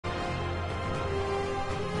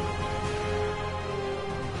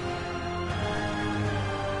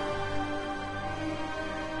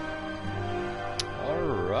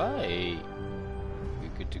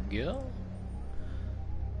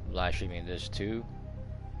live streaming this too.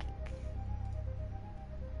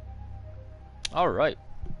 Alright.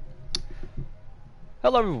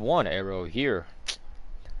 Hello everyone, Arrow here.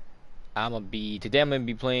 Today I'm gonna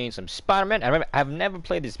be playing some Spider-Man. I've never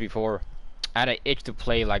played this before. I had an itch to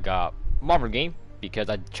play like a Marvel game because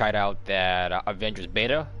I tried out that Avengers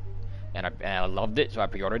beta and I loved it, so I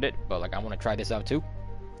pre-ordered it. But like I want to try this out too.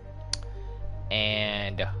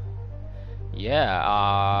 And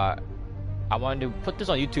yeah, I wanted to put this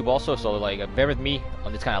on YouTube also, so like bear with me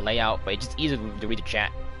on this kind of layout. But it's just easy to read the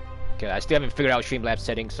chat because I still haven't figured out Streamlabs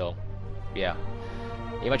settings. So yeah,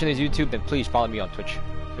 if you're watching this YouTube, then please follow me on Twitch,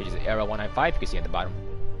 which is Arrow195. You can see at the bottom.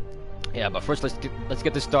 Yeah, but first let's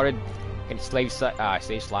get this started. And slave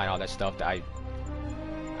slide, all that stuff. That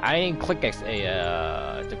I didn't click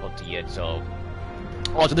a difficulty yet. So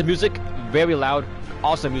also the music very loud.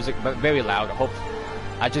 Awesome music, but very loud.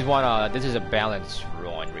 I just wanna. This is a balanced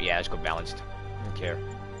run. Yeah, it's good balanced. I don't care.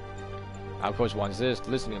 I of course want this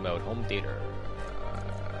listening mode, home theater,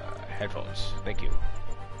 headphones. Thank you.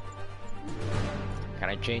 Can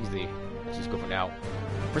I change the? Let's just go for now.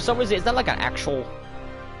 For some reason, is that like an actual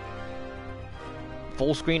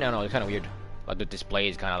full screen? I don't know. It's kind of weird. Like the display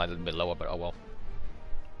is kind of like a little bit lower, but oh well.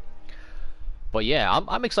 But yeah,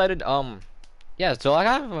 I'm excited. Yeah. So like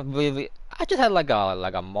I just had like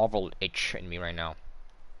a Marvel itch in me right now.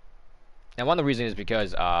 And one of the reasons is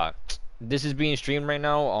because this is being streamed right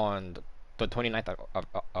now on the 29th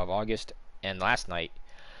of August, and last night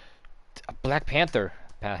Black Panther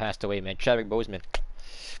passed away, man. Chadwick Boseman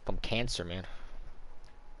from cancer, man.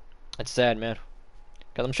 That's sad, man.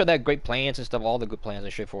 Cause I'm sure they had great plans and stuff, all the good plans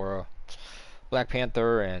and shit for Black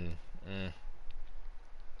Panther, and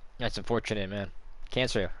that's unfortunate, man.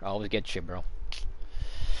 Cancer, I always get you, bro.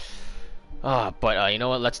 But you know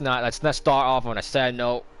what? Let's not start off on a sad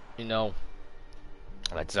note. You know,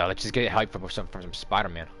 let's just get hyped for some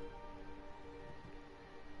Spider-Man.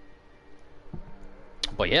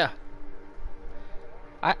 But yeah,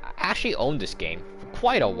 I actually owned this game for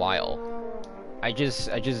quite a while. I just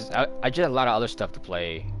had a lot of other stuff to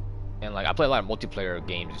play, and like I play a lot of multiplayer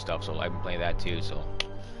games and stuff, so I've been playing that too. So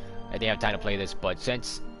I didn't have time to play this, but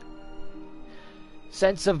since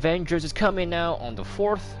Avengers is coming out on the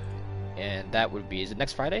 4th, and that would be, is it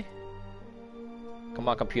next Friday? Come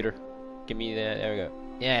on, computer, give me the, there we go.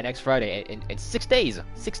 Yeah, next Friday in 6 days.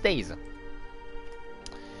 6 days.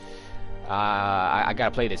 I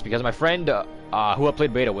gotta play this because my friend who I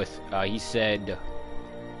played beta with, he said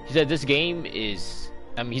this game is,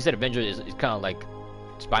 I mean, he said Avengers is kind of like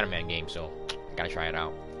Spider-Man game, so I gotta try it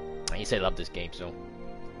out. And he said he loved this game, so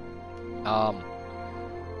I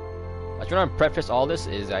was trying to preface all this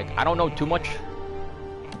is like I don't know too much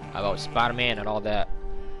about Spider-Man and all that.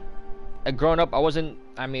 Growing up, I wasn't.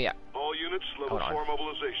 I mean, all units level 4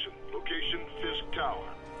 mobilization. Location Fisk Tower.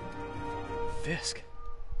 Fisk.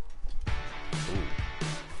 Ooh.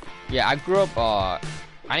 Yeah, I grew up. I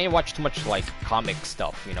didn't watch too much like comic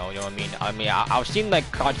stuff. You know what I mean. I was seeing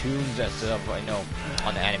like cartoons and stuff. You know,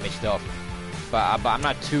 on the anime stuff, but I'm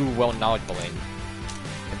not too well knowledgeable in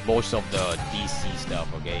most of the DC stuff.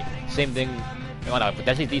 Okay, same thing. No,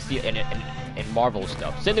 definitely DC and Marvel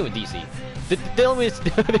stuff. Same thing with DC. The only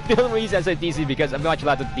reason I said DC because I'm watching a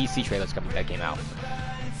lot of DC trailers that came out.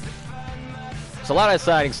 It's a lot of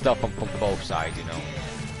exciting stuff from both sides, you know.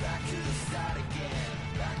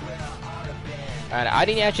 And I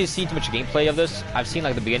didn't actually see too much gameplay of this. I've seen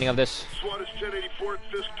like the beginning of this. SWAT is 1084 at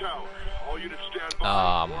Fisk Tower. All units stand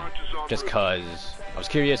by. Just cause I was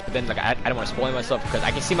curious, but then like I don't want to spoil myself because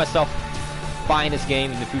I can see myself buying this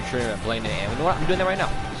game in the future and playing it, and you know what? I'm doing that right now.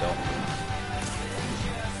 So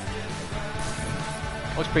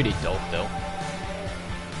looks pretty dope though,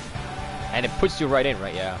 and it puts you right in,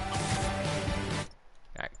 right? Yeah.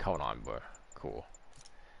 Alright, hold on, bro. Cool.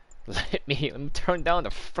 Let me turn down the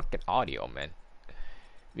frickin' audio, man.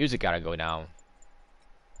 Music gotta go down.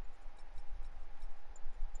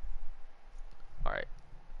 Alright.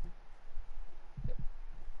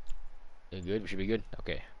 You good? We should be good?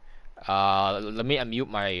 Okay. Let me unmute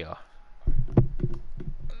my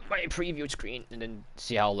my preview screen and then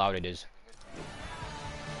see how loud it is.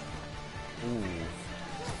 Ooh.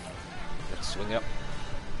 Let's swing it up.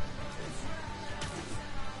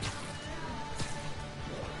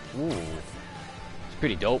 Ooh. It's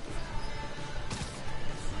pretty dope.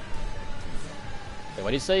 Wait,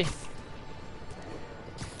 what did he say?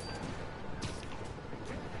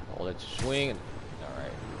 Oh, let's swing.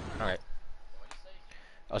 Alright. Alright.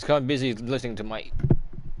 I was kind of busy listening to my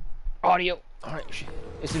audio. Alright,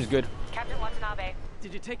 this seems good. Captain Watanabe.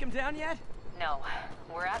 Did you take him down yet? No.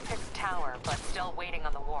 We're at Fisk Tower, but still waiting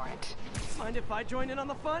on the warrant. Mind if I join in on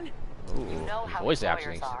the fun? Ooh, You know how voice lawyers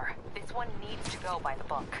acting. are. This one needs to go by the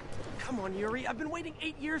book. Come on, Yuri. I've been waiting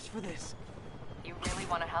 8 years for this. You really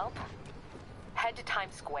want to help? Head to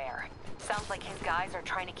Times Square. Sounds like his guys are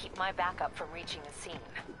trying to keep my backup from reaching the scene.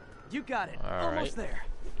 You got it. All Almost right. there.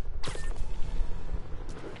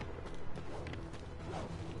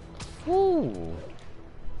 Ooh.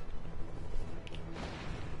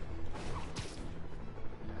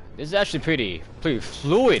 This is actually pretty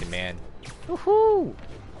fluid, man. Woohoo!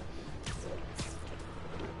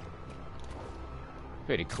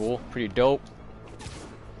 Pretty cool, pretty dope.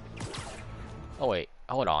 Oh wait,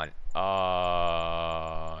 hold on.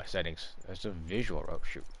 Settings. There's a visual. Oh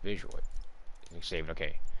shoot, visual. Saved.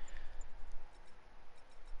 Okay.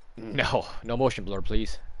 No, no motion blur,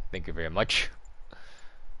 please. Thank you very much.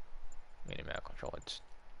 Minimap control.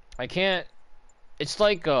 I can't. It's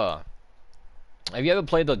like have you ever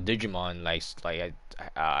played the Digimon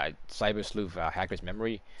Cyber Sleuth Hacker's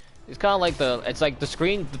Memory? It's kind of like it's like the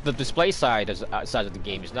screen, the display side of the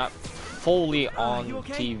game is not fully on you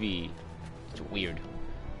okay? TV. It's weird.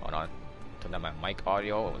 Hold on, turn down my mic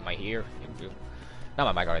audio with my ear.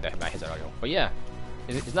 Not my mic audio, my headset audio. But yeah,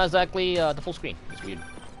 it's not exactly the full screen. It's weird.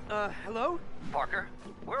 Hello? Parker,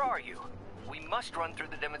 where are you? We must run through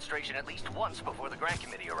the demonstration at least once before the grant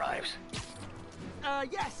committee arrives.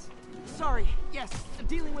 Yes. Sorry. Yes. I'm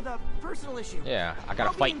dealing with a personal issue. Yeah, I gotta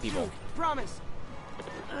I'll be fight in people. soon, promise.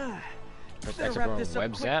 Press Better X wrap for this up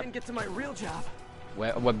web quick zap. and get to my real job.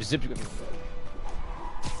 Web zip.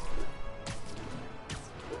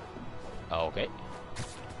 Oh, okay.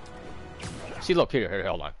 See, look here.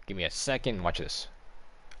 Hold on. Give me a second. Watch this.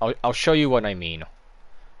 I'll show you what I mean.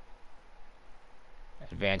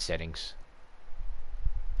 Advanced settings.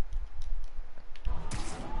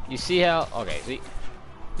 You see how? Okay. See.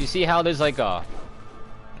 You see how there's like a.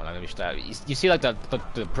 Hold on, let me stop. You see like the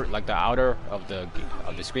outer of the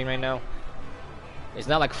screen right now. It's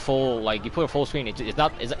not like full. Like you put a full screen. It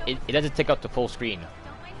doesn't take up the full screen.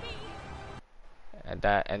 And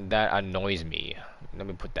that annoys me. Let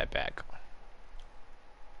me put that back.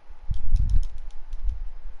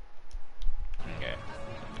 Okay.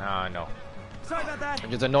 No. Sorry about that. It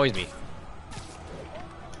just annoys me.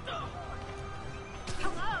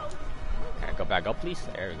 Hello? Can I go back up, please?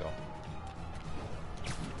 There we go.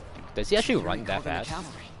 Does he actually run that fast?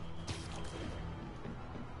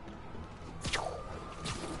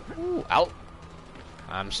 Ooh, out.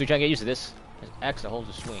 I'm still trying to get used to this. There's X that holds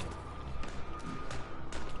the swing.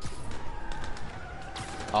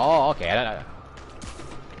 Oh, okay.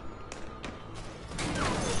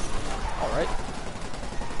 Alright.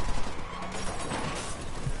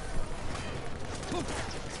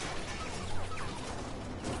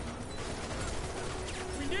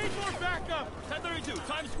 We need more backup! 1032,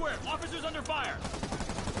 Times Square. Officers under fire.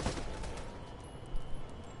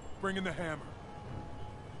 Bring in the hammer.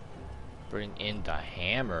 Bring in the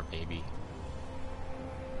hammer, baby.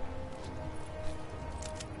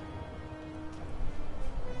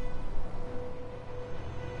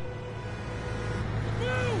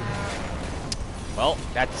 Well,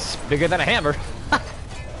 that's bigger than a hammer.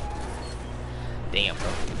 Damn, bro.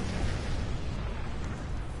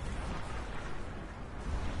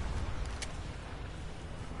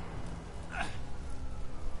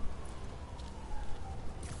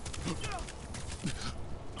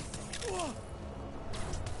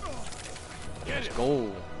 Let's go.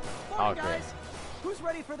 Morning, Okay. guys. Who's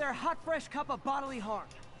ready for their hot, fresh cup of bodily harm?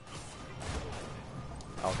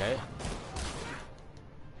 Okay.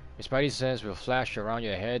 Spidey says will flash around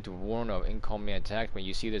your head to warn of incoming attack. When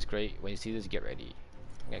you see this, get ready.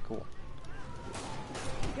 Okay, cool.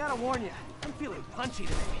 Gotta warn you, I'm feeling punchy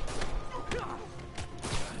today.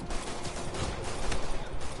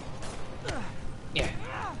 Yeah.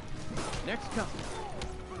 Next cup.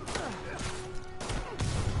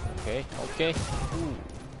 Okay. Okay. Ooh.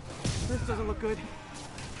 This doesn't look good.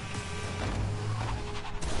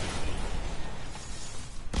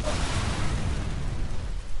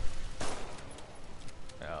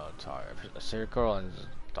 Oh, sorry. A circle and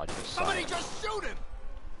dodge the side. Somebody just shoot him!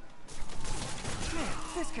 Man,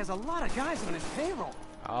 Fisk has a lot of guys on his payroll.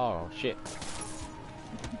 Oh shit.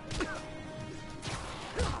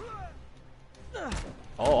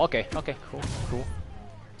 Oh, okay. Okay. Cool. Cool.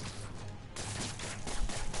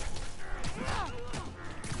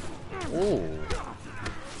 Ooh.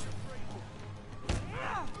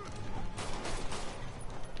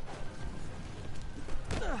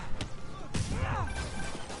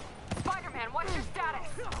 Spider-Man, what's your status?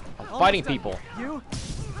 I'm fighting Almost done. people. You?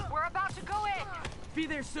 We're about to go in. Be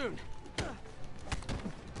there soon.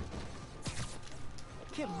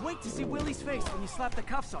 Can't wait to see Willie's face when you slap the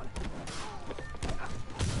cuffs on him.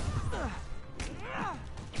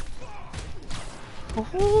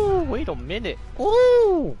 Ooh, wait a minute.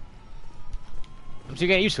 Ooh! I'm still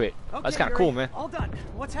getting used to it. Okay, That's kind of Yuri, cool, man. All done.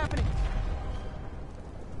 What's happening?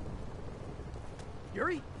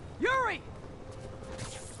 Yuri? Yuri!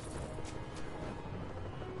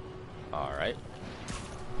 Alright.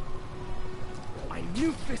 I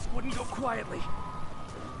knew Fisk wouldn't go quietly.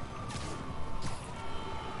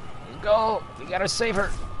 Let's go. We gotta save her.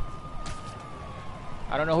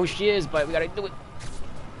 I don't know who she is, but we gotta do it.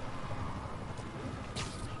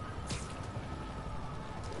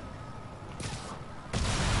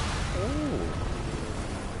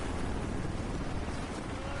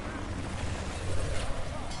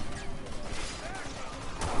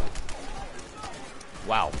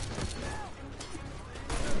 Wow.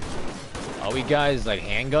 Are we guys like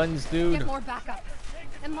handguns, dude? Get more backup.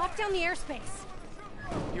 And lock down the airspace.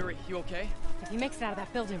 Yuri, you okay? If he makes it out of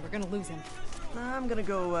that building, we're gonna lose him. I'm gonna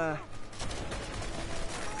go,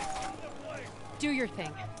 Do your thing.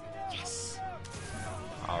 Yes!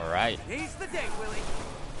 Alright. He's the day, Willie.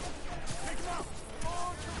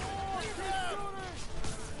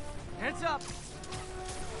 Heads up!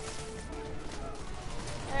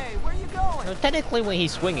 Hey, where you going? No, technically, when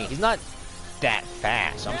he's swinging, he's not that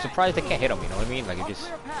fast. I'm surprised they can't hit him, you know what I mean? Like, it just...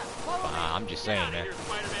 I'm just saying, man.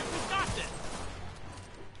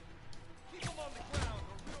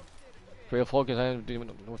 Real focus, I don't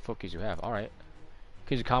know what focus you have. Alright.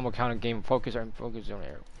 Keys a combo counter game focus or focus on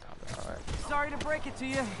air. Alright. Sorry to break it to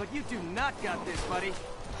you, but you do not got this, buddy.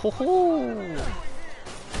 Ho-ho!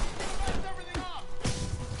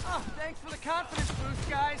 Oh, thanks for the confidence boost,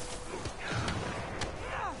 guys.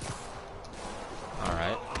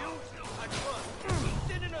 Alright.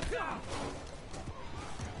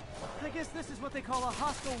 I guess this is what they call a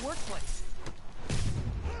hostile workplace.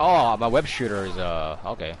 Oh, my web shooter is,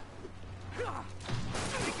 okay.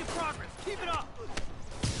 Making progress. Keep it up.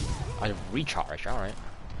 I recharge, alright.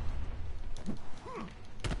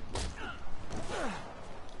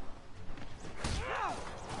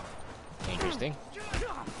 Interesting.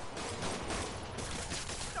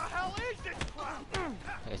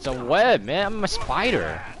 It's a web, man. I'm a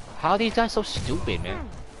spider. How are these guys so stupid, man?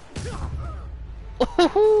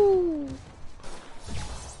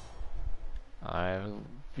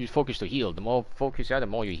 You focus to heal. The more focus you have, the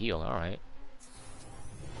more you heal. Alright.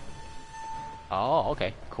 Oh,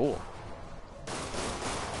 okay. Cool.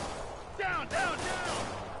 Down, down, down.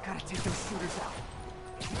 Gotta take those shooters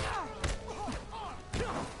out.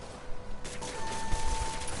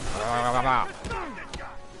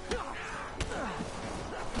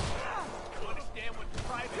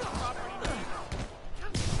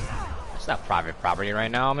 It's not private property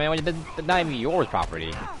right now, man. It's not even yours property.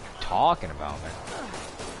 What are you talking about, man?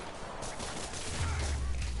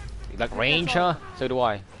 You like range, huh? So do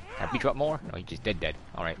I. Can I beat you up more? No, you just dead.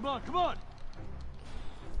 Alright. Come on, come on.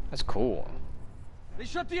 That's cool. They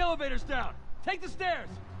shut the elevators down. Take the stairs.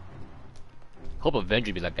 Hope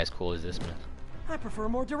Avenger be like as cool as this, man. I prefer a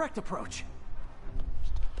more direct approach.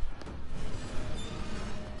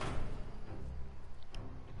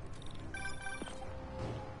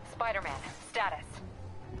 Spider-Man, status.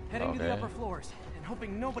 Heading to the Okay. upper floors and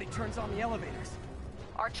hoping nobody turns on the elevators.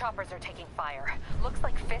 Our choppers are taking fire. Looks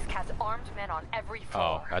like Fisk has armed men on every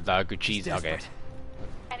floor. Oh, I thought I could cheese. Okay. Desperate.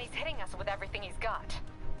 And he's hitting us with everything he's got.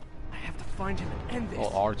 I have to find him and end this. Oh,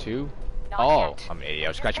 R2? Not Oh, yet. I'm an idiot. I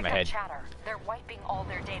was Just scratching my picked head. up chatter. They're wiping all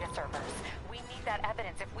their data servers. We need that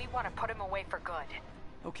evidence if we want to put him away for good.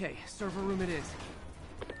 Okay, server room it is.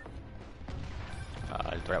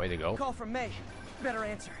 Is the right way to go? Call from May. Better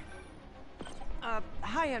answer.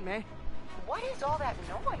 Hi, Aunt May. What is all that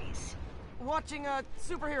noise? Watching a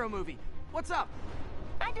superhero movie. What's up?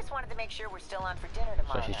 I just wanted to make sure we're still on for dinner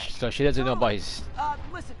tomorrow night. So she doesn't know about his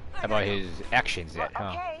Listen. I gotta go. actions yet, huh?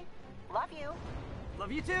 Okay. Love you.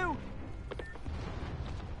 Love you too.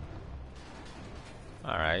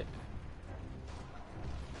 Alright.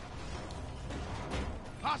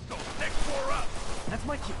 Hostile. Next floor up. That's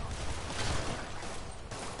my cue.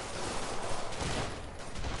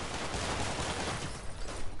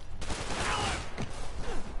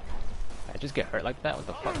 I just get hurt like that? What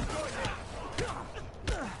the fuck?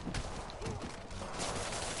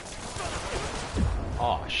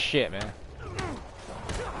 Oh shit, man.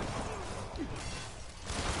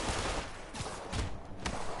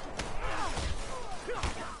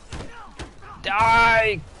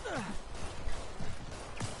 Die!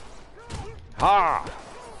 Ha!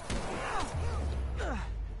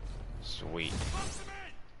 Sweet.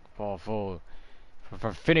 Fall full.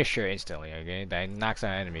 For finisher instantly, okay? That knocks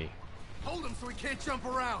out enemy. Hold him so he can't jump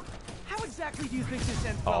around. How exactly do you think this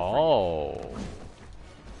ends well? Oh.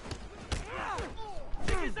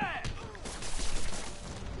 Kick his ass.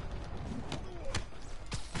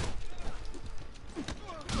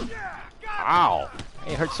 Ow!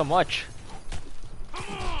 It hurt so much.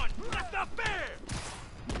 Come on! That's not fair!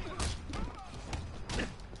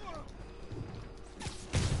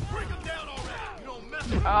 Break him down already! You don't mess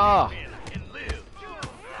with Ah! me and live!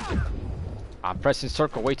 I'm pressing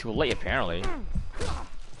circle way too late, apparently.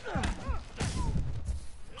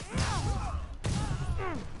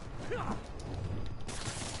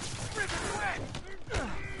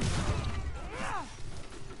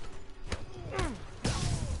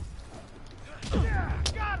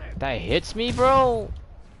 That hits me, bro?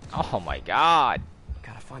 Oh my god.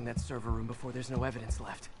 Gotta find that server room before there's no evidence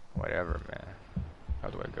left. Whatever, man. How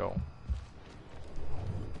do I go?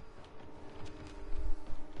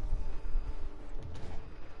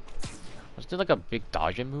 Was there like a big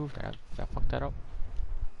dodging move? Did I fuck that up?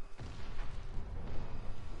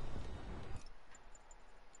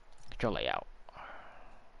 Control layout.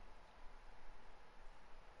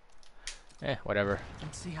 Whatever.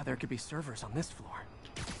 Let's see how there could be servers on this floor.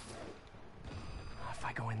 If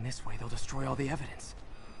I go in this way, they'll destroy all the evidence.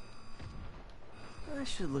 I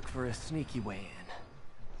should look for a sneaky way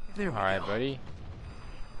in. There we go. Alright, buddy.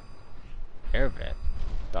 Air vent.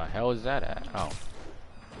 The hell is that at? Oh.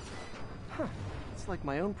 Huh. It's like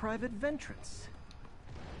my own private ventrance.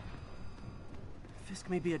 Fisk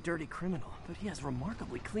may be a dirty criminal, but he has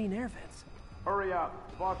remarkably clean air vents. Hurry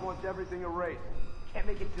up. Boss wants everything erased. Can't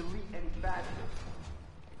make it delete any faster.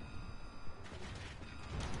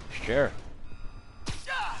 Sure.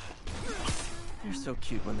 They're so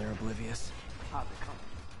cute when they're oblivious. How's it coming?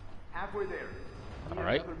 Halfway there. We need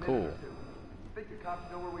Alright, another minute cool. or two. Think the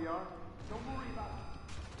cops know where we are? Don't worry about it.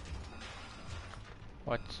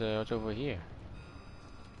 What's over here?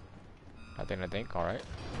 Nothing, I think. Alright.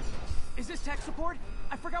 Is this tech support?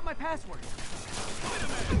 I forgot my password.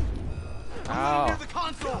 Ow. Near the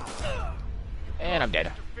console! And I'm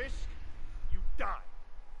dead. Fish, you die.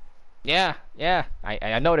 Yeah.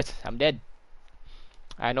 I noticed. I'm dead.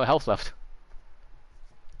 I had no health left.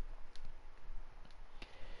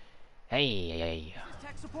 Hey.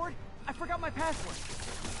 Tech support? I forgot my password.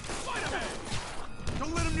 Spider-Man!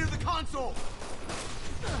 Don't let him near the console!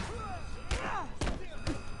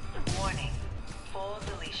 Warning. Full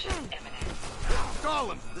deletion imminent.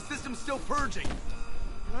 Gollum, the system's still purging.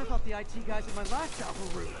 And I thought the IT guys at my last job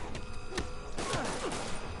were rude.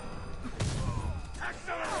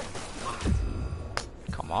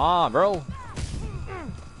 Come on, bro.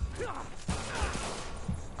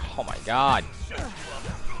 Oh my god.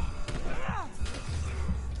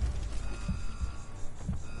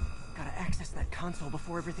 Gotta access that console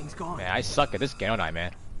before everything's gone. Man, I suck at this game, don't I,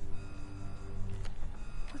 man?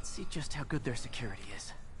 Let's see just how good their security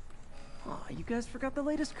is. Aw, you guys forgot the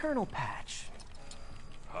latest kernel patch.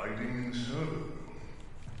 Hiding in the server.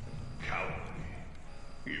 Cowardly.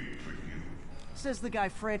 Even for you. Says the guy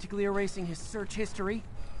frantically erasing his search history.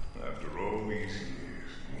 After all these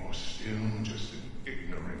years, you're still just an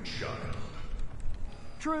ignorant child.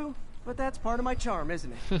 True, but that's part of my charm,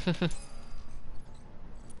 isn't it?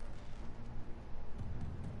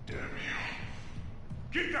 Damn you.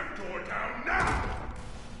 Get that door down now!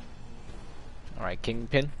 Alright,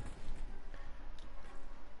 Kingpin.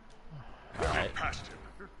 Alright. Past him.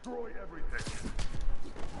 Destroy everything.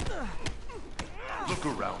 Look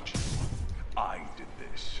around you. I did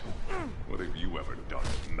this. What have you ever done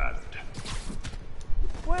that mattered?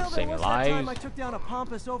 Well, there Saving was that time lives. I took down a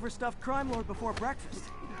pompous, overstuffed crime lord before breakfast.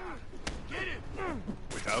 Get him!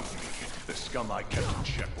 Without me, the scum I kept in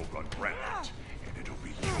check will run rampant, and it'll be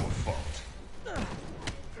your fault.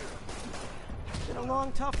 Been a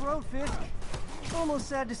long, tough road, Fisk. Almost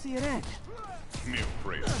sad to see it end. Mere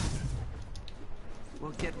praise.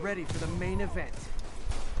 We'll get ready for the main event.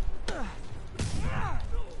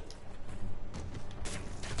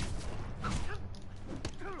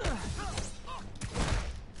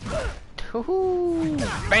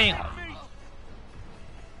 Woohoo! Bam!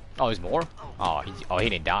 Oh, there's more? Oh, he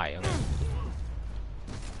didn't die. Okay.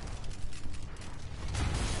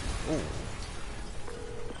 Ooh.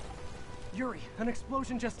 Yuri, an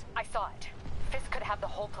explosion just... I saw it. Fisk could have the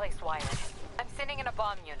whole place wired. I'm sending in a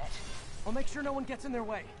bomb unit. I'll make sure no one gets in their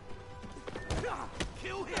way.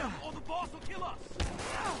 Kill him, or the boss will kill us!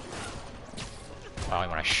 Oh, you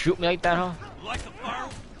wanna shoot me like that, huh? Like the fire?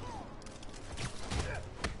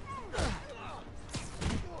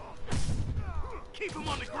 Keep him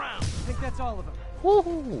on the ground! I think that's all of them.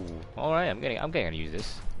 Woohoo! All right, I'm getting to use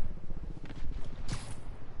this.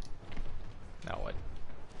 Now what?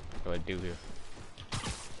 What do I do here?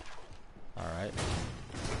 All right.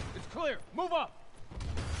 It's clear. Move up!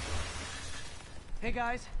 Hey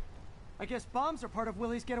guys, I guess bombs are part of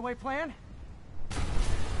Willie's getaway plan?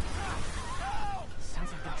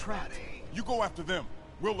 Sounds like they're trapped. You go after them.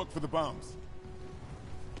 We'll look for the bombs.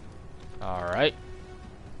 All right.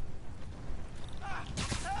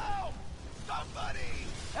 Help! Somebody!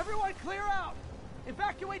 Everyone clear out!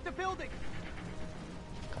 Evacuate the building!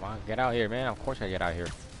 Come on, get out here, man. Of course I get out here.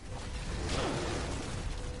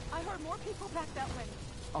 I heard more people back that way.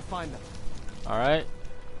 I'll find them. All right.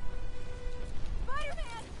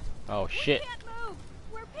 Spider-Man! Oh shit. We can't move!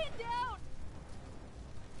 We're pinned down!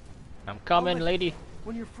 I'm coming, Alright. lady.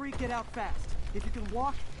 When you're free, get out fast. If you can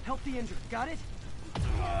walk, help the injured. Got it?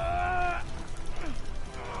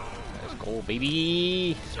 Let's go,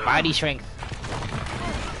 baby. Spidey strength.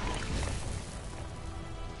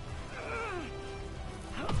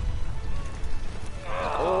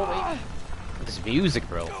 Let's go, baby. This music,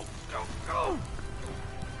 bro. Go, go!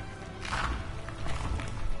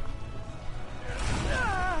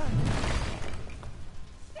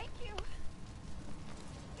 Thank you!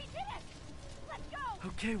 We did it! Let's go!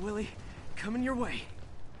 Okay, Willie. Coming your way.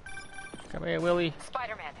 Come here, Willie.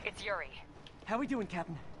 Spider-Man, it's Yuri. How we doing,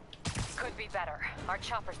 Captain? Could be better. Our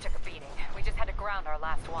choppers took a beating. We just had to ground our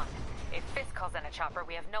last one. If Fisk calls in a chopper,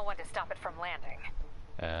 we have no one to stop it from landing.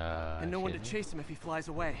 And no one to chase him if he flies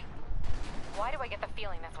away. Why do I get the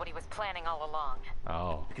feeling that's what he was planning all along?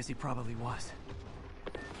 Oh. Because he probably was.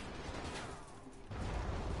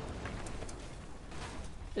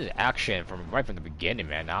 This is action from right from the beginning,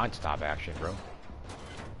 man. Non-stop action, bro.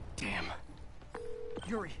 Damn.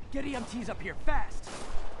 Yuri, get EMTs up here, fast!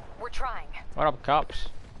 We're trying. What up, cops?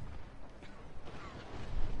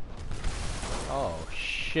 Oh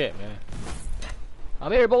shit, man.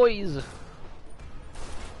 I'm here, boys.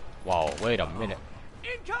 Wow, wait a minute.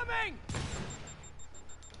 Incoming!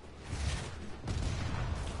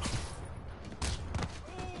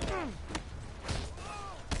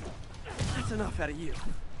 That's enough out of you.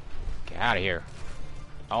 Get out of here.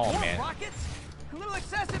 Oh More man. rockets? A little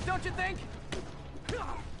excessive, don't you think?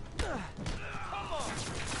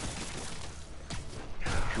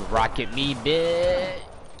 You rocket me, bitch.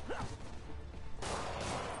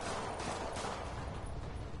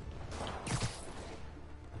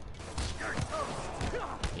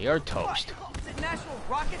 You're toast. Is it National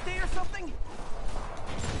Rocket Day or something?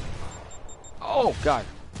 Oh god.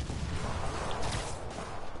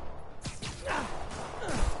 I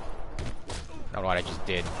don't know what I just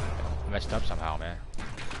did. I messed up somehow, man.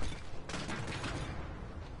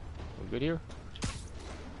 We good here?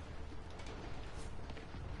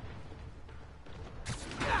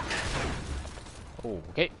 Oh,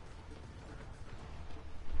 okay.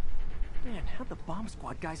 Man, how'd the bomb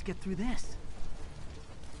squad guys get through this?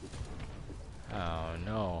 Oh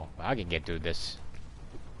no. I can get through this.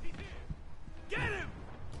 Get him!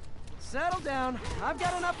 Settle down. I've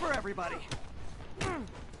got enough for everybody.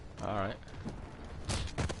 Alright.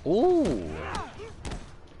 Ooh.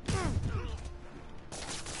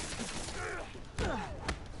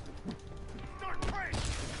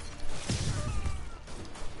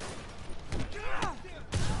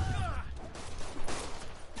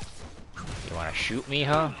 You wanna shoot me,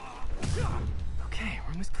 huh? Okay,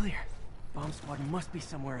 room is clear. Bomb squad must be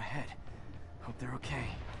somewhere ahead. Hope they're okay.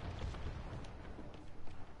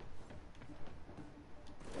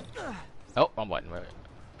 Oh, wrong button. Wait.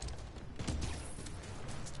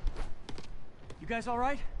 You guys all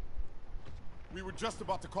right? We were just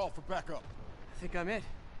about to call for backup. I think I'm it.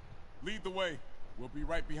 Lead the way. We'll be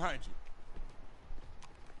right behind you.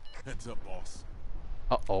 Heads up, boss.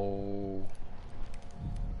 Uh-oh.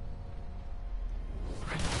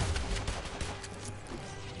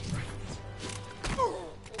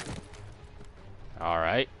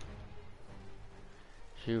 Alright.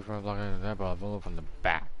 Shoot from blocking the bullet from the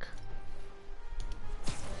back.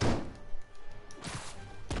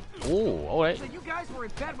 Ooh, alright. So you guys were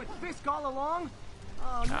in bed with Fisk all along?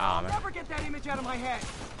 Oh no, Ah, I'll man. never get that image out of my head.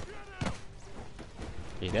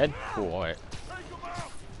 He dead? Cool, alright.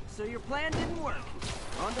 So your plan didn't work.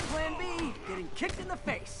 On to plan B, getting kicked in the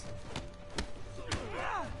face.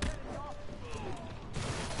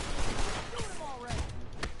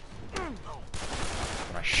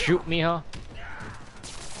 Wanna shoot me, huh?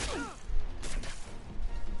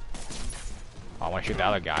 Oh, I wanna shoot the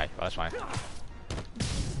other guy. Oh, that's fine.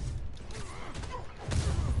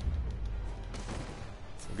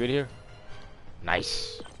 We good here?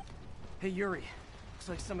 Nice. Hey Yuri, looks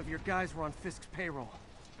like some of your guys were on Fisk's payroll.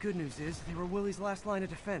 Good news is, they were Willie's last line of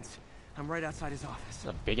defense. I'm right outside his office. This is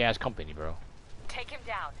a big ass company, bro. Take him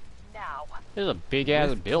down. Now. This is a big ass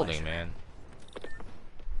With building, pleasure. man.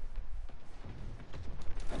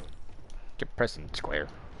 Get pressing square.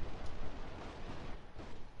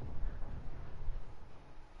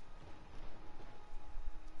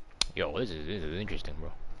 Yo, this is interesting,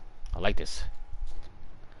 bro. I like this.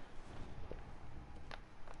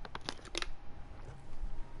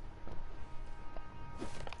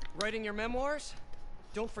 Writing your memoirs?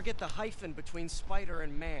 Don't forget the hyphen between spider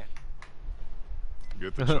and man.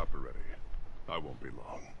 Get the chopper ready. I won't be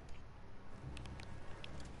long.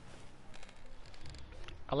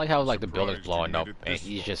 I like how like the Surprised building's you blowing made up it and this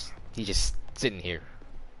he's just sitting here.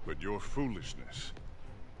 But your foolishness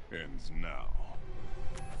ends now.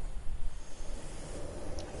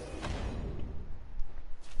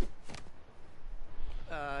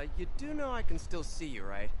 You do know I can still see you,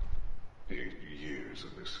 right? 8 years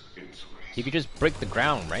of this insolence. You could just break the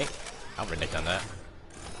ground, right? I wouldn't have done that.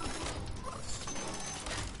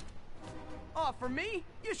 Oh, for me?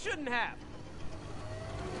 You shouldn't have.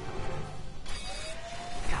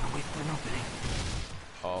 Gotta wait for an opening.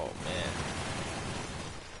 Oh man.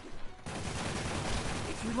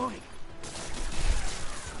 It's reloading.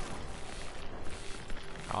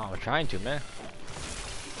 Oh, I'm trying to, man.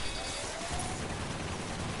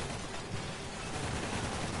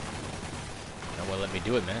 No one let me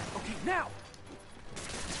do it, man. Okay, now.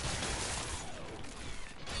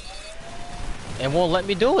 It won't let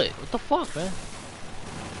me do it. What the fuck, man?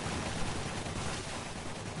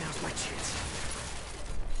 Now's my chance.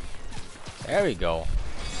 There we go.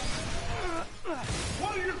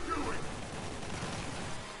 What are you doing?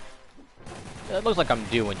 It looks like I'm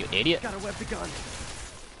doing, you idiot. Gotta web the gun.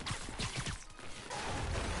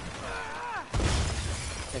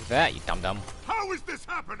 Take that, you dum-dum. How is this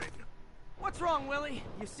happening? What's wrong, Willie?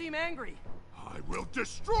 You seem angry. I will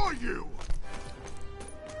destroy you!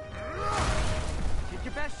 Take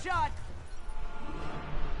your best shot.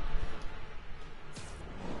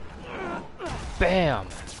 Bam!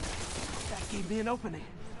 That gave me an opening.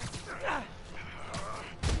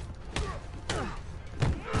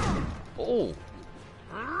 Oh!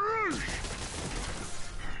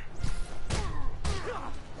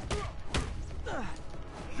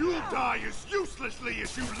 You'll die as uselessly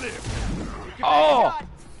as you live! Oh!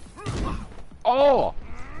 Oh!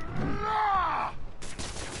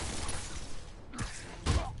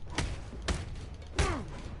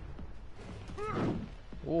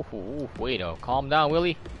 Ooh, wait a, calm down,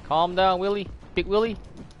 Willie. Calm down, Willie. Big Willie.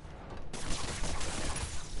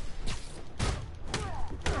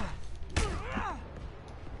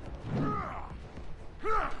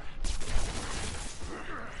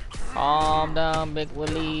 Calm down, Big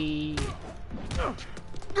Willie. Oh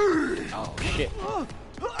shit.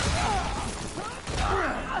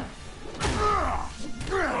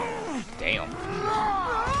 Damn.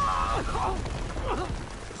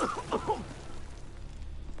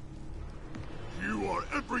 You are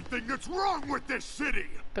everything that's wrong with this city!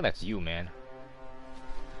 I think that's you, man.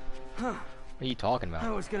 Huh. What are you talking I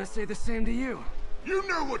about? was gonna say the same to you. You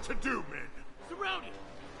know what to do, men! Surrounded!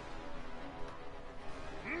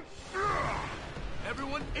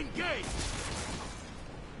 Everyone engage!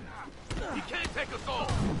 He can't take us all!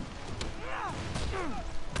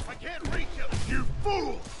 I can't reach him! You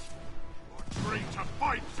fools! You're trained to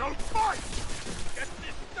fight, so fight! Get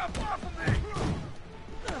this stuff off of me!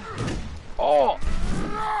 Oh!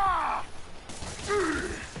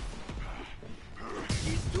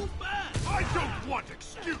 He's too fast! I don't want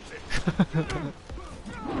excuses!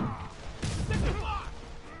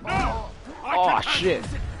 No! Oh shit!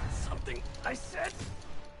 Something I said?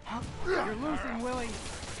 You're losing, Willie.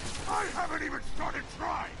 I haven't even started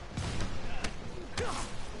trying!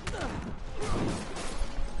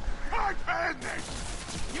 I can this!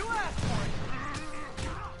 You asked for it.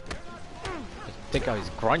 Take out his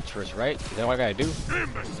grunchers, right? Is that what I gotta do?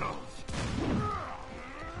 Imbeciles!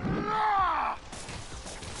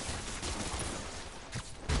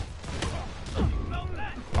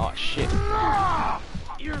 Oh shit.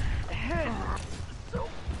 Your head. So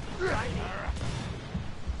tiny.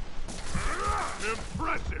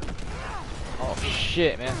 Impressive! Oh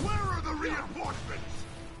shit, man. Where are the reinforcements?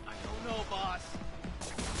 I don't know, boss.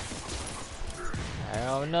 I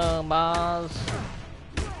don't know, boss.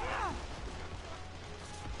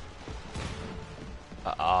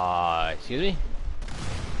 Excuse me?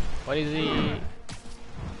 What is he?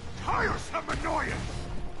 Tiresome annoyance!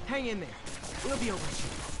 Hang in there. We'll be over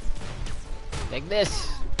soon. Like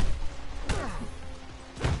this.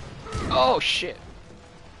 Oh shit.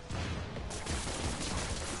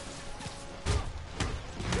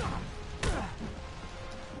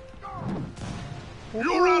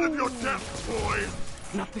 You're out of your depth, boy!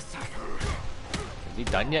 Not this time. Is he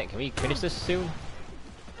done yet? Can we finish this soon?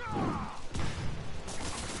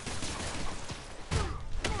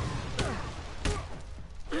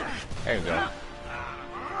 There we go.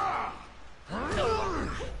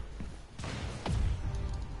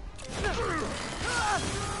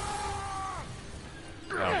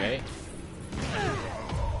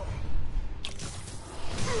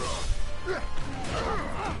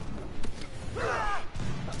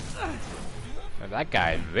 that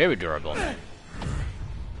guy is very durable.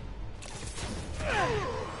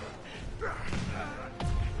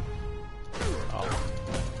 Oh.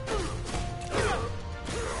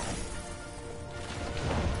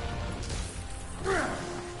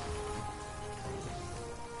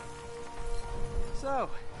 So,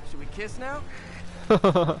 should we kiss now?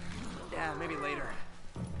 Yeah, maybe later.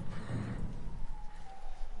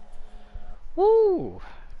 Woo!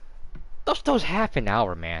 Those half an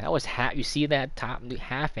hour, man. That was you see that top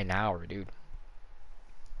half an hour, dude.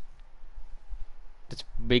 This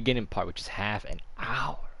beginning part, which is half an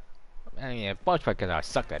hour. I mean, a bunch because I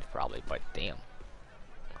sucked at it probably, but damn.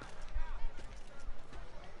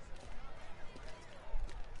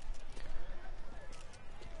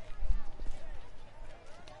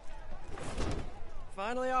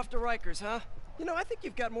 Finally off to Rikers, huh? You know, I think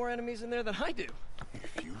you've got more enemies in there than I do.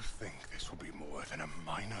 If you think this will be more than a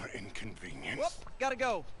minor inconvenience... Whoop, gotta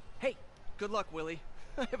go. Hey, good luck, Willie.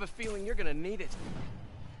 I have a feeling you're gonna need it.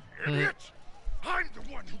 Idiot! I'm the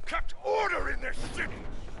one who kept order in this city!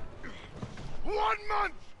 1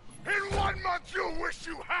 month! In 1 month you'll wish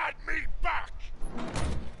you had me back!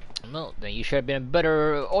 Well, then you should have been a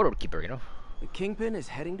better order keeper, you know? The Kingpin is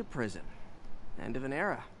heading to prison. End of an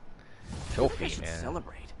era. Trophy, I should man.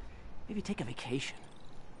 celebrate. Maybe take a vacation.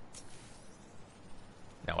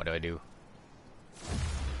 Now what do?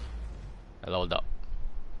 I leveled up.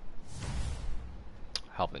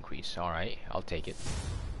 Health increase. Alright, I'll take it.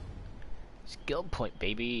 Skill point,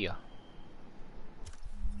 baby.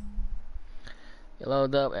 You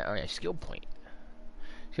leveled up. Alright, skill point.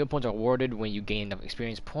 Skill points are awarded when you gain enough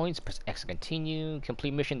experience points. Press X to continue.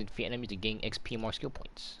 Complete mission to defeat enemies to gain XP more skill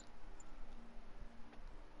points.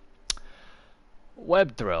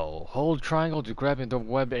 Web throw. Hold triangle to grab into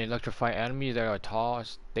web and electrify enemies that are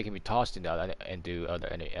tossed. They can be tossed into other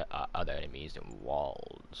enemies and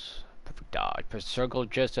walls. Perfect dodge. Press circle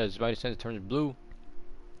just as Spider Sense turns blue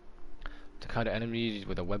to counter enemies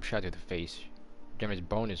with a web shot to the face. Generates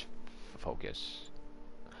bonus focus.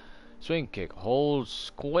 Swing kick. Hold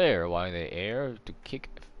square while in the air to kick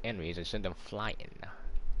enemies and send them flying.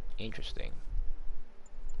 Interesting.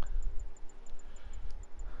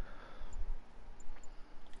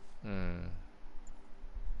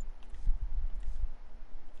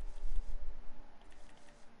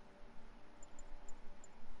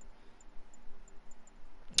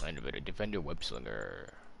 Innovator defender web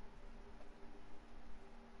slinger.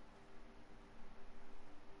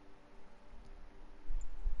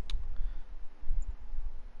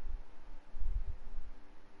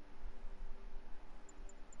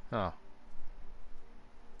 Huh.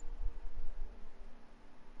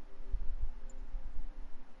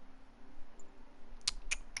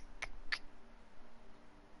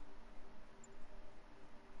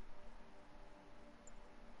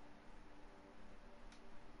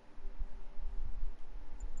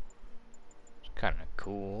 Kind of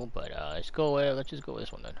cool, but let's go. Let's just go with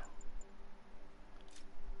this one then.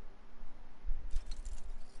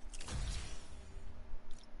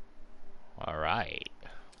 All right.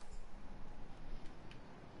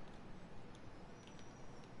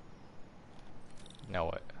 Now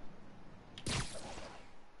what?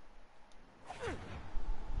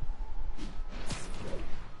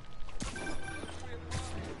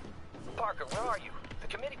 Parker, where are you? The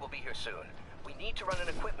committee will be here soon. We need to run an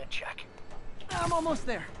equipment check. I'm almost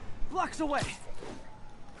there. Blocks away.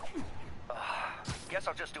 Guess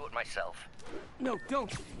I'll just do it myself. No, don't.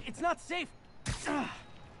 It's not safe.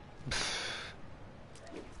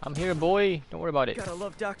 I'm here, boy. Don't worry about it. Gotta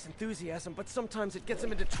love Doc's enthusiasm, but sometimes it gets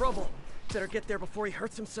him into trouble. Better get there before he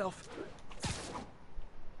hurts himself.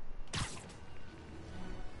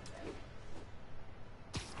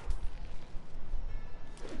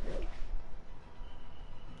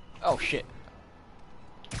 Oh shit.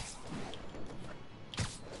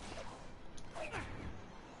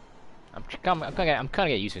 I'm kind of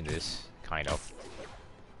get used to this, kind of.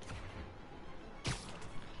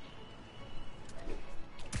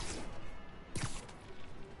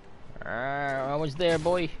 I was there,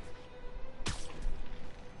 boy.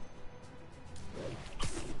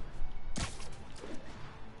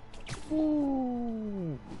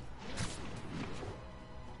 Ooh.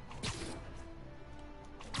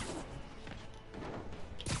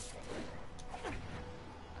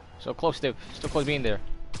 So close to being there.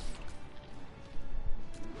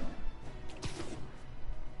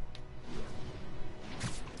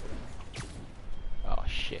 Oh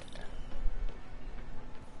shit.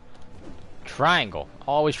 Triangle.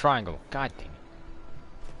 Always triangle. God damn it.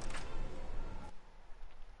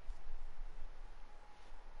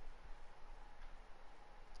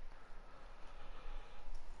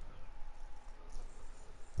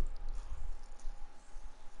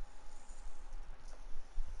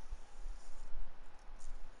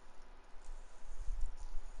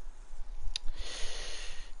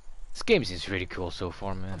 This game seems really cool so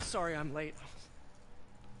far, man. I'm sorry I'm late.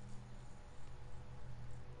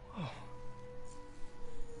 Oh.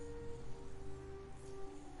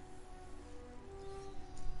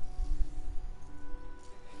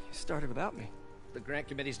 You started without me. The grant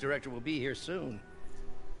committee's director will be here soon.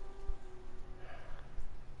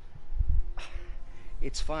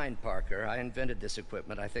 It's fine, Parker. I invented this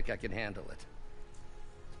equipment. I think I can handle it.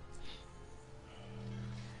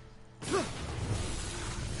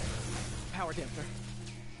 Power dampener.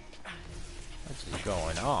 What's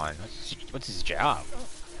going on? What's his job?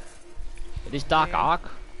 Is this Doc Ock?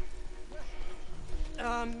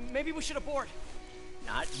 Maybe we should abort.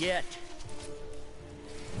 Not yet.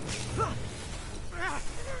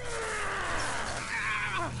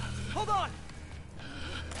 Hold on.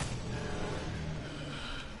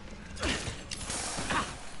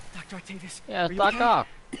 Dr. Octavius. Yeah, it's are you Doc okay? Ock.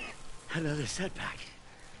 Another setback.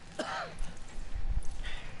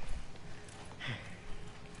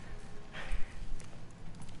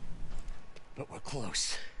 But we're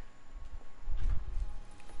close.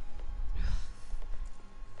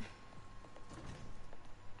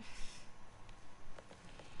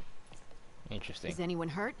 Interesting. Is anyone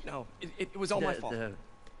hurt? No, it was all my fault. The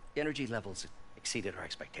energy levels exceeded our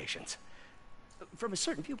expectations. From a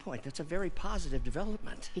certain viewpoint, that's a very positive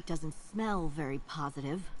development. It doesn't smell very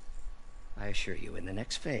positive. I assure you, in the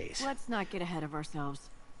next phase. Let's not get ahead of ourselves.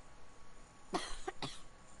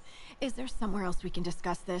 Is there somewhere else we can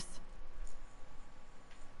discuss this?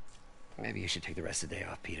 Maybe you should take the rest of the day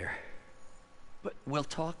off, Peter. But we'll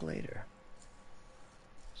talk later.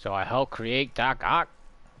 So I helped create Doc Ock?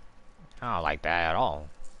 I don't like that at all.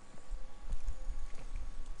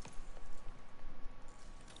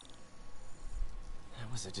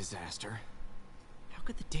 That was a disaster. How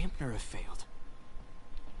could the dampener have failed?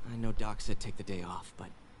 I know Doc said take the day off, but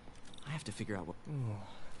I have to figure out what...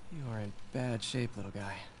 Ooh, you are in bad shape, little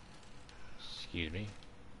guy. Excuse me.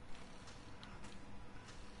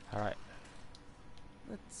 Alright.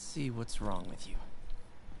 Let's see what's wrong with you.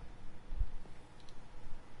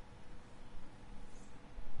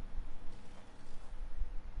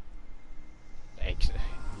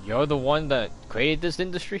 You're the one that created this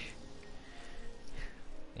industry?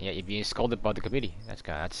 And yet you're being scolded by the committee.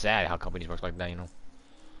 That's sad how companies work like that, you know.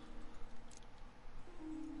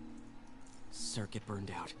 Circuit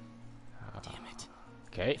burned out. Damn it.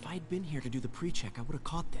 Okay. If I had been here to do the pre-check, I would have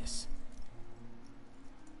caught this.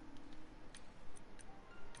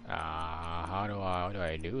 What do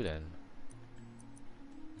I do then?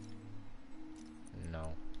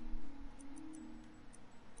 No.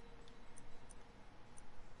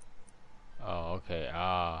 Oh, okay,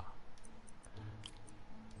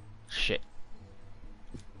 shit.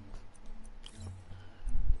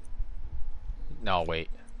 No, wait.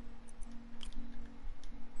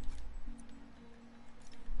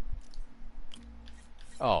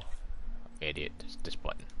 Oh, idiot, this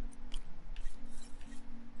button.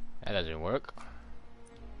 That doesn't work.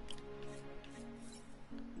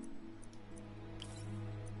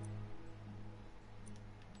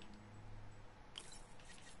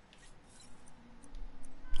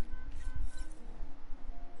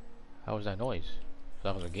 How was that noise?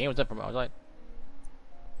 That was a game? Was that from outside?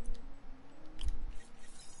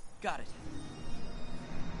 Got it.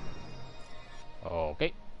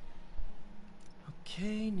 Okay.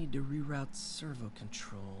 Okay, need to reroute servo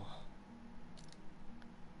control.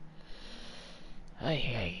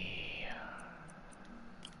 Hey.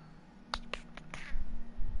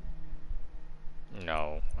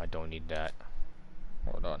 No, I don't need that.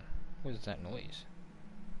 Hold on. What is that noise?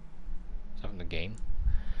 Is that from the game?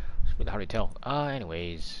 It's really hard to tell.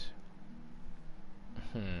 Anyways.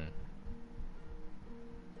 I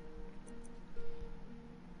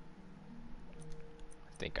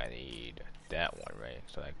think I need that one, right?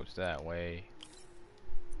 So that goes that way.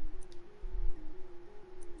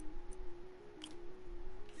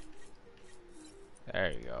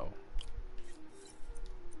 There you go.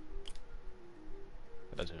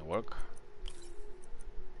 That doesn't work.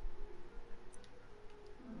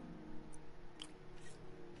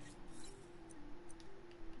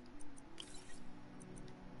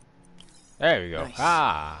 There we go. Nice.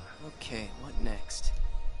 Okay, what next?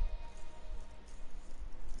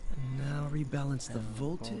 Now rebalance the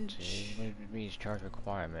voltage. It means charge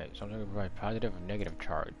requirement. Something to provide positive or negative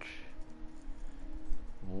charge.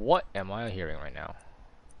 What am I hearing right now?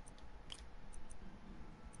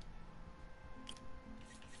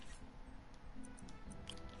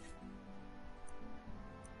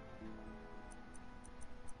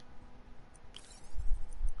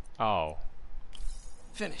 Oh.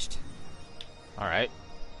 Finished. Alright.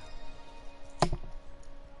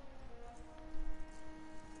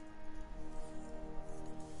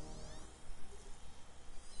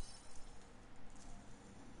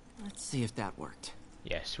 see if that worked.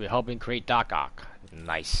 Yes, we're helping create Doc Ock.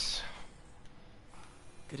 Nice.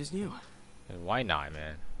 Good as new. And why not,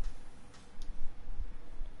 man?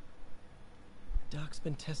 Doc's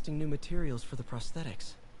been testing new materials for the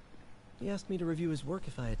prosthetics. He asked me to review his work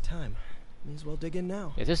if I had time. May as well dig in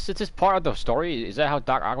now. Is this part of the story? Is that how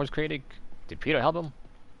Doc Ock was created? Did Peter help him?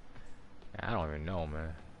 I don't even know,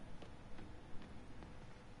 man.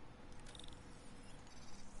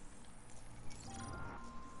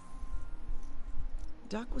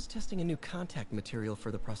 Doc was testing a new contact material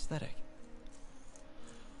for the prosthetic.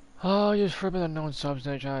 Oh, use for an unknown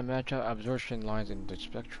substance to match up absorption lines in the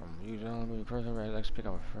spectrum. Use only further. Let's pick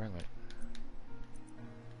up a fragment.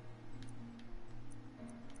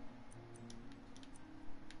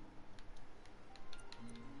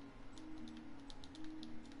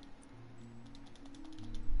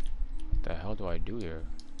 What the hell do I do here?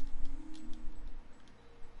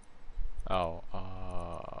 Oh,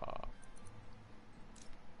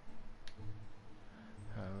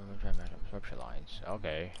 try to match absorption lines.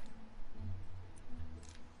 Okay.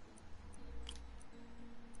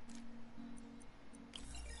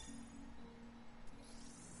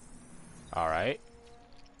 Alright.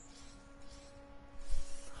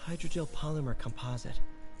 Hydrogel polymer composite.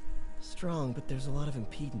 Strong, but there's a lot of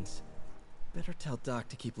impedance. Better tell Doc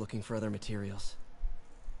to keep looking for other materials.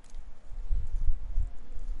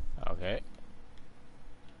 Okay.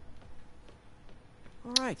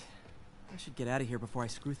 Alright. I should get out of here before I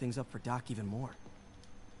screw things up for Doc even more.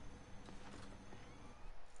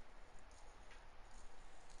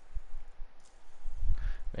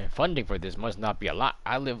 Man, funding for this must not be a lot.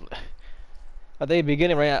 I live at the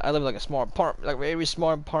beginning, right? I live like a small apartment, like a very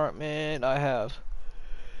small apartment. I have,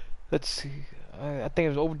 let's see, I think it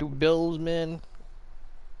was overdue bills, man.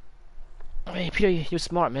 Hey, Peter, you're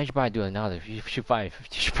smart, man. You should probably do another. You should probably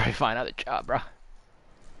find another job, bro.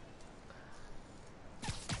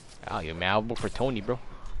 Oh, you're malleable for Tony, bro.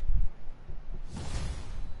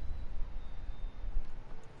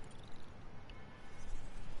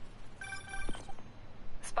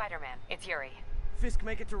 Spider-Man, it's Yuri. Fisk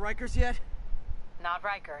make it to Rikers yet? Not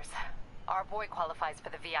Rikers. Our boy qualifies for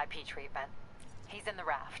the VIP treatment. He's in the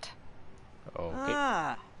raft. Okay.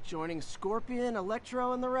 Ah, joining Scorpion,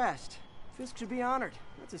 Electro, and the rest. Fisk should be honored.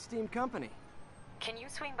 That's a steamed company. Can you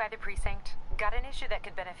swing by the precinct? Got an issue that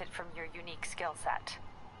could benefit from your unique skill set.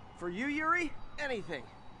 For you, Yuri? Anything.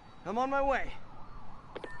 I'm on my way.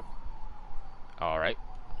 Alright.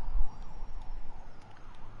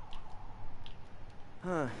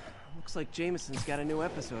 Huh. Looks like Jameson's got a new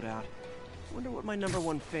episode out. Wonder what my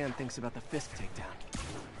 #1 fan thinks about the Fisk takedown.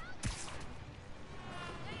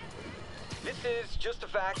 This is Just the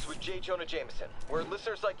Facts with J. Jonah Jameson, where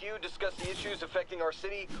listeners like you discuss the issues affecting our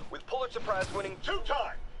city with Pulitzer Prize-winning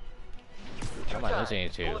Two-time What am I listening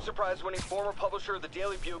to? Pulitzer Prize-winning former publisher of the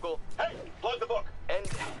Daily Bugle. Hey, plug the book.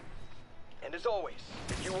 And as always,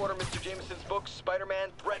 if you order Mr. Jameson's book, Spider-Man,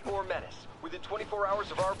 Threat or Menace, within 24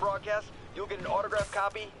 hours of our broadcast, you'll get an autographed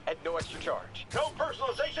copy at no extra charge. No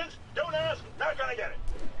personalizations. Don't ask. Not gonna get it.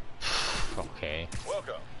 Okay.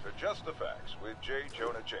 Welcome to Just the Facts with J.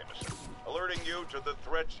 Jonah Jameson, alerting you to the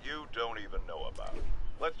threats you don't even know about.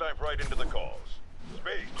 Let's dive right into the calls.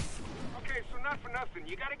 Speed. Okay, so not for nothing.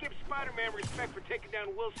 You gotta give Spider-Man respect for taking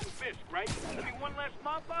down Wilson Fisk, right? I mean, one less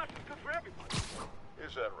mob boss is good for everybody.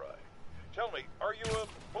 Is that right? Tell me, are you a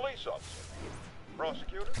police officer?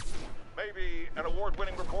 Prosecutor? Maybe an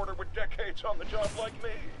award-winning reporter with decades on the job like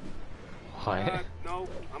me? What? No,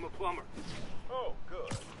 I'm a plumber. Oh,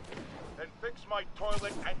 good. Then fix my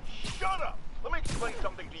toilet and shut up! Let me explain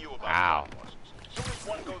something to you about Wow. mob bosses. As soon as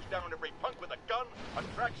one goes down, every punk with a gun, a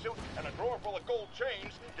tracksuit, and a drawer full of gold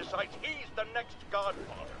chains decides he's the next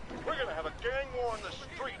godfather. We're gonna have a gang war in the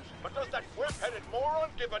streets, but does that whip-headed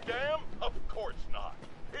moron give a damn? Of course not.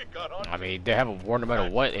 He got on. I mean, they have a war no matter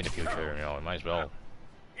what in the future, you know, it might as well.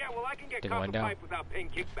 Yeah, well, I can get Didn't copper wind down. pipe without paying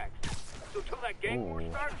kickbacks. So till that gang war Ooh.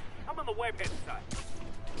 starts, I'm on the webhead side.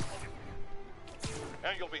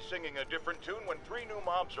 And you'll be singing a different tune when 3 new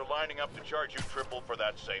mobs are lining up to charge you triple for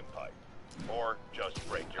that same pipe. Or just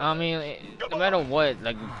break your I mean, no matter what,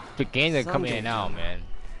 like, the games that come in and out, man.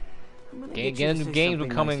 Games will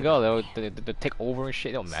come and go, they'll take over and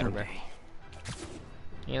shit, it don't matter, man.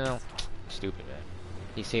 You know, stupid, man.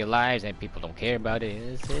 You save lives and people don't care about it.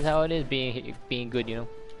 It's how it is being good, you know.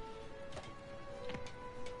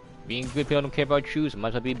 Being good, people don't care about you, so might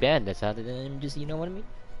as well be bad. That's how they just, you know what I mean?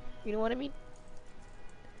 You know what I mean?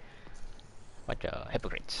 Bunch of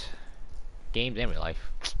hypocrites. Games and real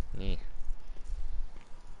life. Yeah.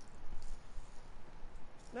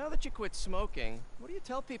 Now that you quit smoking, what do you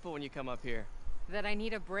tell people when you come up here? That I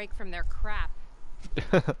need a break from their crap.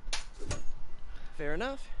 Fair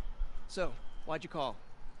enough. So, why'd you call?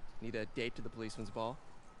 Need a date to the policeman's ball?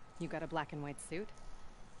 You got a black and white suit?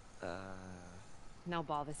 No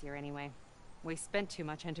ball this year anyway. We spent too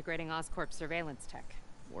much integrating Oscorp surveillance tech.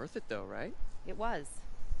 Worth it though, right? It was.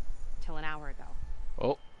 Till an hour ago.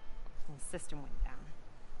 Oh. The system went down.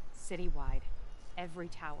 Citywide. Every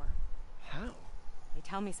tower. How? They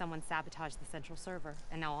tell me someone sabotaged the central server,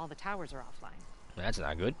 and now all the towers are offline. That's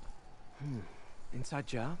not good. Inside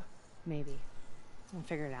job? Maybe. We'll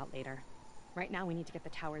figure it out later. Right now we need to get the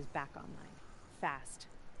towers back online. Fast.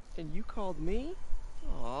 And you called me?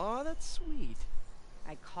 Aw, that's sweet.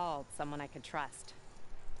 I called someone I could trust.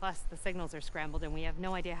 Plus, the signals are scrambled and we have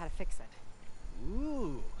no idea how to fix it.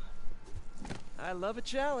 Ooh. I love a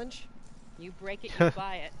challenge. You break it, you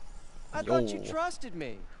buy it. I thought you trusted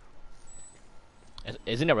me.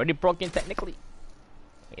 Isn't it already broken technically?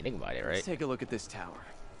 When you think about it, right? Let's take a look at this tower.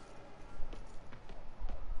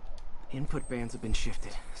 Input bands have been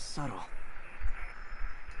shifted. Subtle.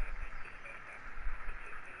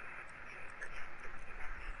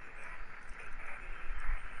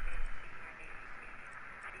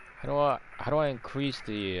 How do I increase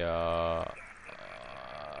the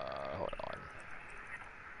hold on.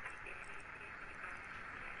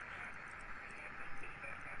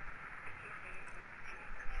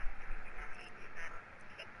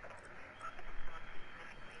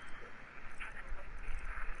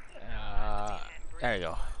 There you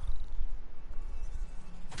go.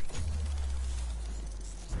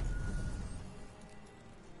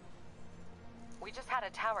 We just had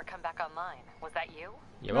a tower come back online. Was that you?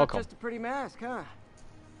 You're Not welcome. just a pretty mask, huh?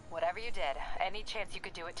 Whatever you did, any chance you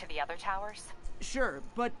could do it to the other towers? Sure,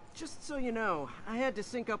 but just so you know, I had to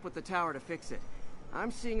sync up with the tower to fix it.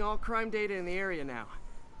 I'm seeing all crime data in the area now.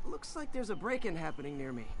 Looks like there's a break-in happening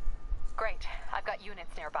near me. Great. I've got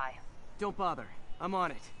units nearby. Don't bother. I'm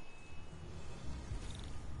on it.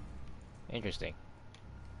 Interesting.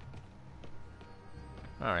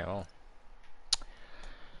 Alright, well.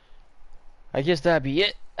 I guess that'd be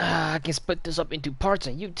it. I can split this up into parts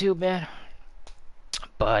on YouTube, man.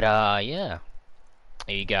 But, yeah.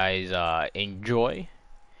 If you guys, enjoy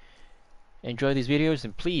these videos,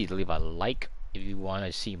 and please leave a like. If you want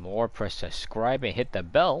to see more, press subscribe and hit the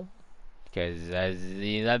bell. Because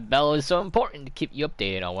that bell is so important to keep you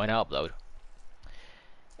updated on when I upload.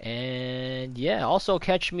 And yeah, also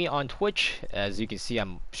catch me on Twitch. As you can see,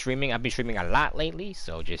 I'm streaming. I've been streaming a lot lately,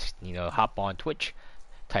 so just, you know, hop on Twitch,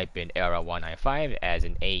 type in Era195 as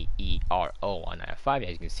in AERO195,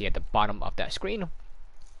 as you can see at the bottom of that screen,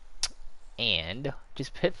 and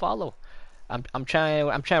just hit follow. I'm trying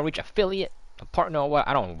to reach affiliate, a partner, or what,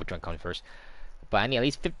 I don't know which one comes first, but I need at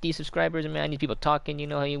least 50 subscribers, man. I need people talking, you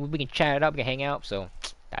know, we can chat it up, we can hang out, so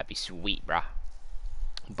that'd be sweet, bruh.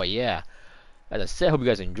 But yeah, as I said, hope you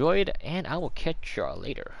guys enjoyed, and I will catch y'all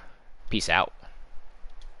later. Peace out.